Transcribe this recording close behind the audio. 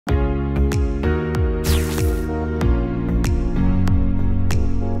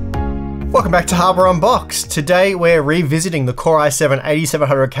Welcome back to Hardware Unboxed. Today we're revisiting the Core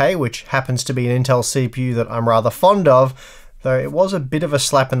i7-8700K, which happens to be an Intel CPU that I'm rather fond of, though it was a bit of a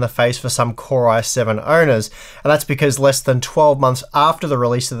slap in the face for some Core i7 owners, and that's because less than 12 months after the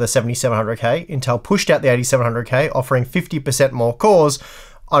release of the 7700K, Intel pushed out the 8700K, offering 50% more cores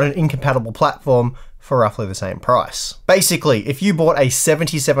on an incompatible platform for roughly the same price. Basically, if you bought a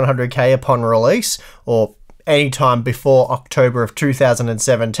 7700K upon release, or anytime before October of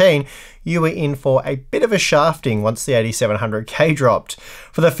 2017, you were in for a bit of a shafting once the 8700K dropped.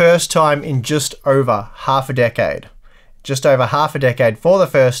 For the first time in just over half a decade. Just over half a decade for the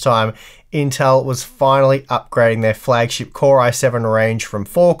first time, Intel was finally upgrading their flagship Core i7 range from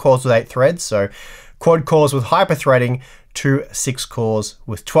 4 cores with 8 threads, so quad cores with hyperthreading, to 6 cores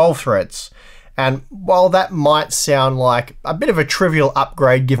with 12 threads. And while that might sound like a bit of a trivial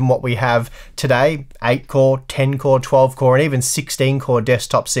upgrade given what we have today, 8-core, 10-core, 12-core, and even 16-core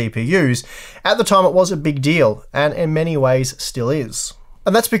desktop CPUs, at the time it was a big deal, and in many ways still is.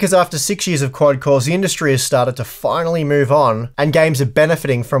 And that's because after 6 years of quad cores, the industry has started to finally move on, and games are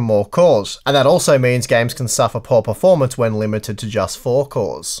benefiting from more cores. And that also means games can suffer poor performance when limited to just 4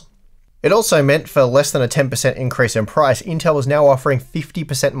 cores. It also meant for less than a 10% increase in price, Intel was now offering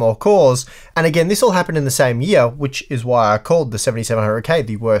 50% more cores, and again this all happened in the same year, which is why I called the 7700K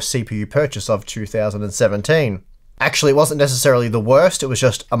the worst CPU purchase of 2017. Actually, it wasn't necessarily the worst, it was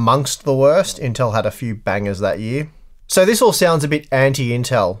just amongst the worst. Intel had a few bangers that year. So this all sounds a bit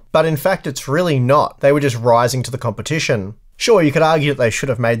anti-Intel, but in fact it's really not. They were just rising to the competition. Sure, you could argue that they should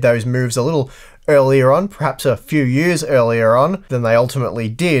have made those moves a little earlier on, perhaps a few years earlier on than they ultimately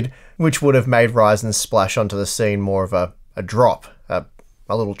did, which would have made Ryzen splash onto the scene more of a drop, a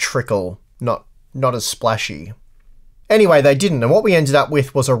little trickle, not as splashy. Anyway, they didn't, and what we ended up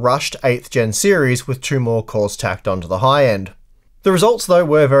with was a rushed 8th gen series with 2 more cores tacked onto the high end. The results though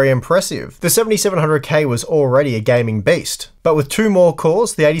were very impressive. The 7700K was already a gaming beast, but with 2 more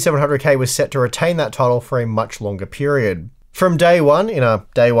cores, the 8700K was set to retain that title for a much longer period. From day one, in a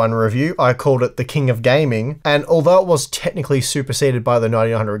day one review, I called it the king of gaming, and although it was technically superseded by the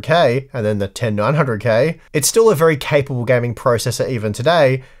 9900K and then the 10900K, it's still a very capable gaming processor even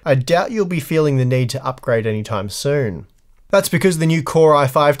today. I doubt you'll be feeling the need to upgrade anytime soon. That's because the new Core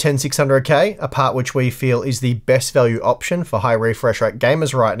i5-10600K, a part which we feel is the best value option for high refresh rate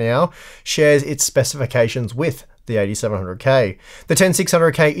gamers right now, shares its specifications with the 8700K. The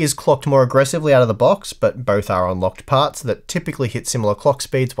 10600K is clocked more aggressively out of the box, but both are unlocked parts that typically hit similar clock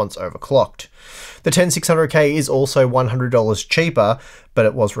speeds once overclocked. The 10600K is also $100 cheaper, but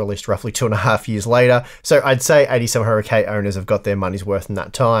it was released roughly 2.5 years later, so I'd say 8700K owners have got their money's worth in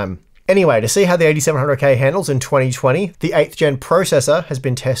that time. Anyway, to see how the 8700K handles in 2020, the 8th gen processor has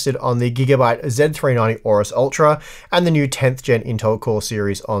been tested on the Gigabyte Z390 Aorus Ultra and the new 10th gen Intel Core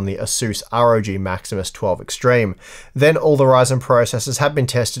series on the Asus ROG Maximus 12 Extreme. Then all the Ryzen processors have been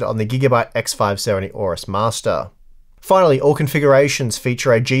tested on the Gigabyte X570 Aorus Master. Finally, all configurations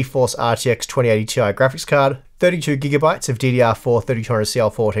feature a GeForce RTX 2080 Ti graphics card, 32GB of DDR4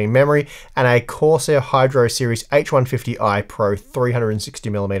 3200CL14 memory, and a Corsair Hydro Series H150i Pro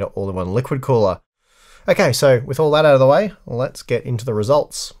 360mm all-in-one liquid cooler. Okay, so with all that out of the way, let's get into the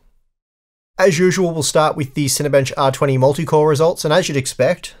results. As usual, we'll start with the Cinebench R20 multi-core results, and as you'd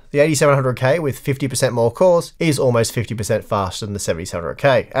expect, the 8700K with 50% more cores is almost 50% faster than the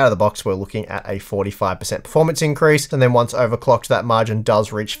 7700K. Out of the box, we're looking at a 45% performance increase, and then once overclocked, that margin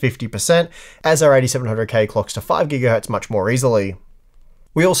does reach 50%, as our 8700K clocks to 5 GHz much more easily.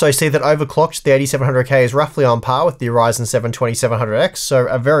 We also see that overclocked, the 8700K is roughly on par with the Ryzen 7 2700X, so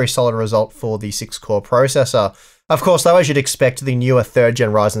a very solid result for the 6-core processor. Of course, though, as you'd expect, the newer 3rd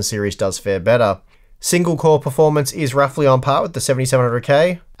gen Ryzen series does fare better. Single core performance is roughly on par with the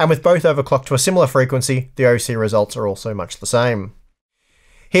 7700K, and with both overclocked to a similar frequency, the OC results are also much the same.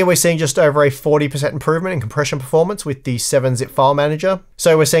 Here we're seeing just over a 40% improvement in compression performance with the 7-zip file manager,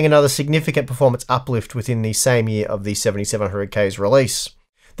 so we're seeing another significant performance uplift within the same year of the 7700K's release.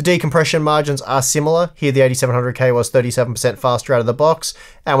 The decompression margins are similar. Here the 8700K was 37% faster out of the box,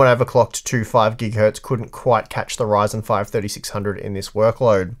 and when overclocked to 5 GHz couldn't quite catch the Ryzen 5 3600 in this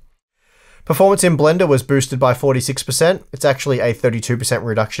workload. Performance in Blender was boosted by 46%. It's actually a 32%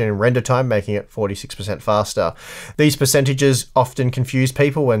 reduction in render time, making it 46% faster. These percentages often confuse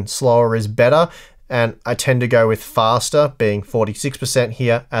people when slower is better, and I tend to go with faster, being 46%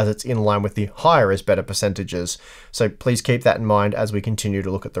 here, as it's in line with the higher is better percentages. So please keep that in mind as we continue to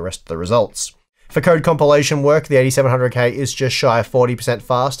look at the rest of the results. For code compilation work, the 8700K is just shy of 40%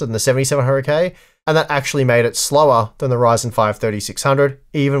 faster than the 7700K, and that actually made it slower than the Ryzen 5 3600,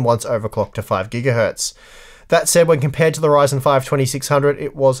 even once overclocked to 5 GHz. That said, when compared to the Ryzen 5 2600,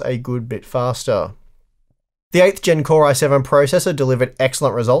 it was a good bit faster. The 8th Gen Core i7 processor delivered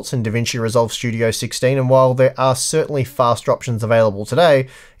excellent results in DaVinci Resolve Studio 16, and while there are certainly faster options available today,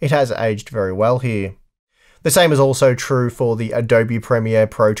 it has aged very well here. The same is also true for the Adobe Premiere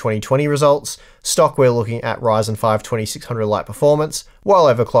Pro 2020 results. Stock, we're looking at Ryzen 5 2600 Lite performance,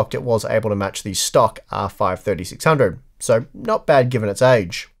 while overclocked it was able to match the stock R5 3600, so not bad given its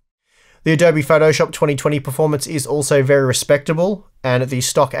age. The Adobe Photoshop 2020 performance is also very respectable, and the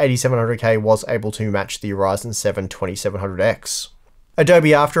stock 8700K was able to match the Ryzen 7 2700X.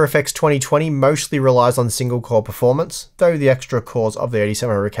 Adobe After Effects 2020 mostly relies on single core performance, though the extra cores of the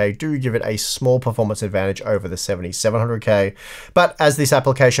 8700K do give it a small performance advantage over the 7700K, but as this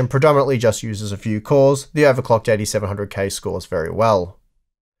application predominantly just uses a few cores, the overclocked 8700K scores very well.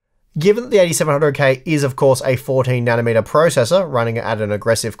 Given that the 8700K is of course a 14nm processor running at an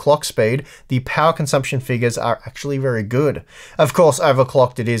aggressive clock speed, the power consumption figures are actually very good. Of course,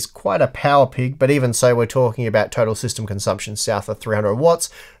 overclocked it is quite a power pig, but even so we're talking about total system consumption south of 300 watts,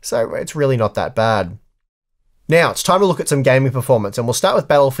 so it's really not that bad. Now it's time to look at some gaming performance, and we'll start with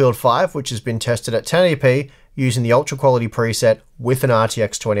Battlefield 5, which has been tested at 1080p using the ultra quality preset with an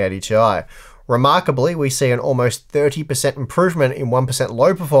RTX 2080 Ti. Remarkably, we see an almost 30% improvement in 1%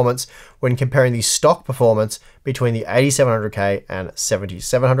 low performance when comparing the stock performance between the 8700K and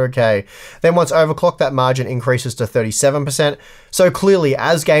 7700K. Then once overclocked, that margin increases to 37%. So clearly,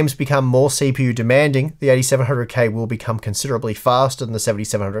 as games become more CPU demanding, the 8700K will become considerably faster than the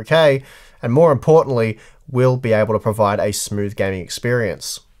 7700K, and more importantly, will be able to provide a smooth gaming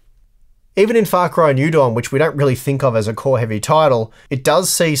experience. Even in Far Cry New Dawn, which we don't really think of as a core-heavy title, it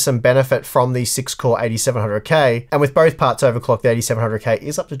does see some benefit from the 6-core 8700K, and with both parts overclocked, the 8700K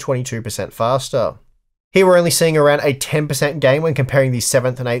is up to 22% faster. Here we're only seeing around a 10% gain when comparing the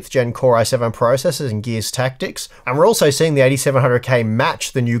 7th and 8th Gen Core i7 processors in Gears Tactics, and we're also seeing the 8700K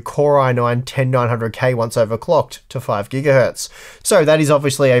match the new Core i9 10900K once overclocked to 5GHz. So that is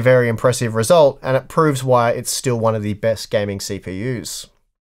obviously a very impressive result, and it proves why it's still one of the best gaming CPUs.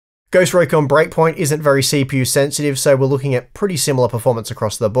 Ghost Recon Breakpoint isn't very CPU sensitive, so we're looking at pretty similar performance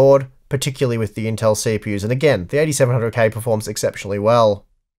across the board, particularly with the Intel CPUs, and again, the 8700K performs exceptionally well.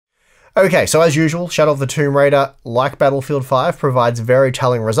 Okay, so as usual, Shadow of the Tomb Raider, like Battlefield 5, provides very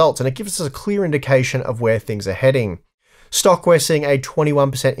telling results, and it gives us a clear indication of where things are heading. Stock, we're seeing a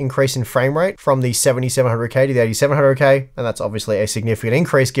 21% increase in frame rate from the 7700K to the 8700K, and that's obviously a significant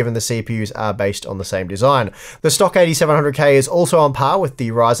increase given the CPUs are based on the same design. The stock 8700K is also on par with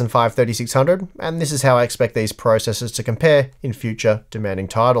the Ryzen 5 3600, and this is how I expect these processors to compare in future demanding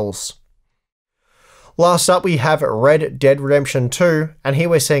titles. Last up, we have Red Dead Redemption 2, and here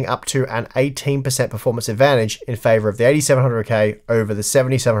we're seeing up to an 18% performance advantage in favor of the 8700K over the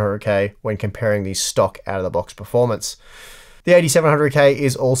 7700K when comparing the stock out-of-the-box performance. The 8700K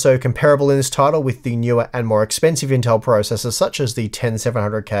is also comparable in this title with the newer and more expensive Intel processors such as the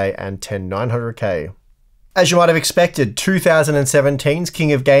 10700K and 10900K. As you might have expected, 2017's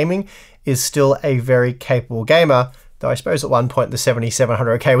King of Gaming is still a very capable gamer, though I suppose at one point the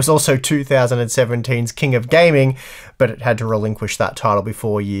 7700K was also 2017's King of Gaming, but it had to relinquish that title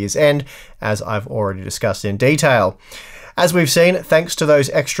before year's end, as I've already discussed in detail. As we've seen, thanks to those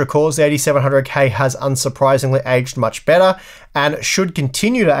extra cores, the 8700K has unsurprisingly aged much better, and should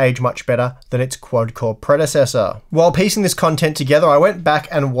continue to age much better than its quad-core predecessor. While piecing this content together, I went back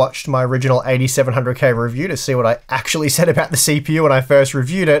and watched my original 8700K review to see what I actually said about the CPU when I first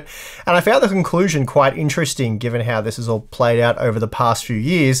reviewed it, and I found the conclusion quite interesting given how this has all played out over the past few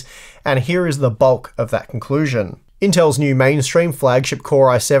years, and here is the bulk of that conclusion. Intel's new mainstream flagship Core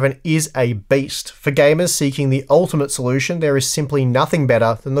i7 is a beast. For gamers seeking the ultimate solution, there is simply nothing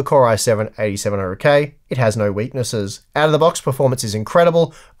better than the Core i7 8700K. It has no weaknesses. Out-of-the-box performance is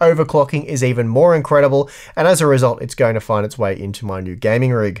incredible, overclocking is even more incredible, and as a result, it's going to find its way into my new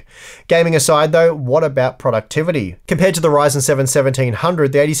gaming rig. Gaming aside though, what about productivity? Compared to the Ryzen 7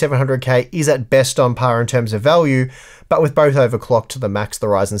 1700, the 8700K is at best on par in terms of value, but with both overclocked to the max, the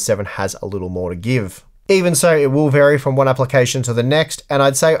Ryzen 7 has a little more to give. Even so, it will vary from one application to the next, and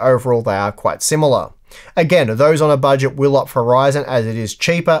I'd say overall they are quite similar. Again, those on a budget will opt for Ryzen as it is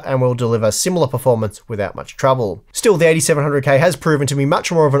cheaper and will deliver similar performance without much trouble. Still, the 8700K has proven to be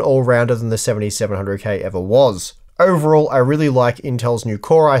much more of an all-rounder than the 7700K ever was. Overall, I really like Intel's new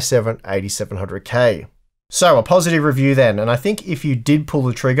Core i7 8700K. So a positive review then, and I think if you did pull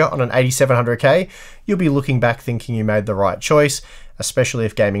the trigger on an 8700K, you'll be looking back thinking you made the right choice, especially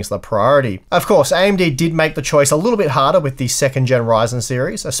if gaming's the priority. Of course, AMD did make the choice a little bit harder with the 2nd gen Ryzen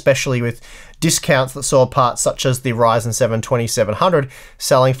series, especially with discounts that saw parts such as the Ryzen 7 2700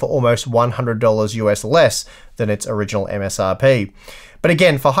 selling for almost $100 US less than its original MSRP. But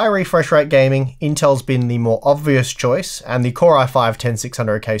again, for high refresh rate gaming, Intel's been the more obvious choice, and the Core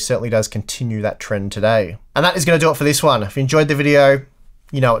i5-10600K certainly does continue that trend today. And that is going to do it for this one. If you enjoyed the video,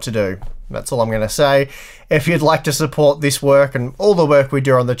 you know what to do. That's all I'm going to say. If you'd like to support this work and all the work we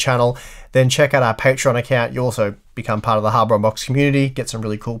do on the channel, then check out our Patreon account. You also become part of the Hardware Unboxed community, get some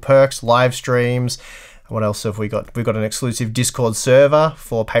really cool perks, live streams. What else have we got? We've got an exclusive Discord server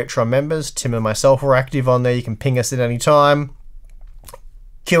for Patreon members. Tim and myself are active on there. You can ping us at any time.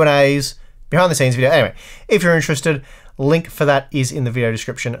 Q&As, behind the scenes video. Anyway, if you're interested, link for that is in the video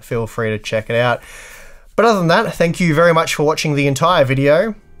description. Feel free to check it out. But other than that, thank you very much for watching the entire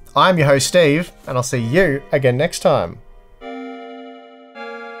video. I'm your host, Steve, and I'll see you again next time.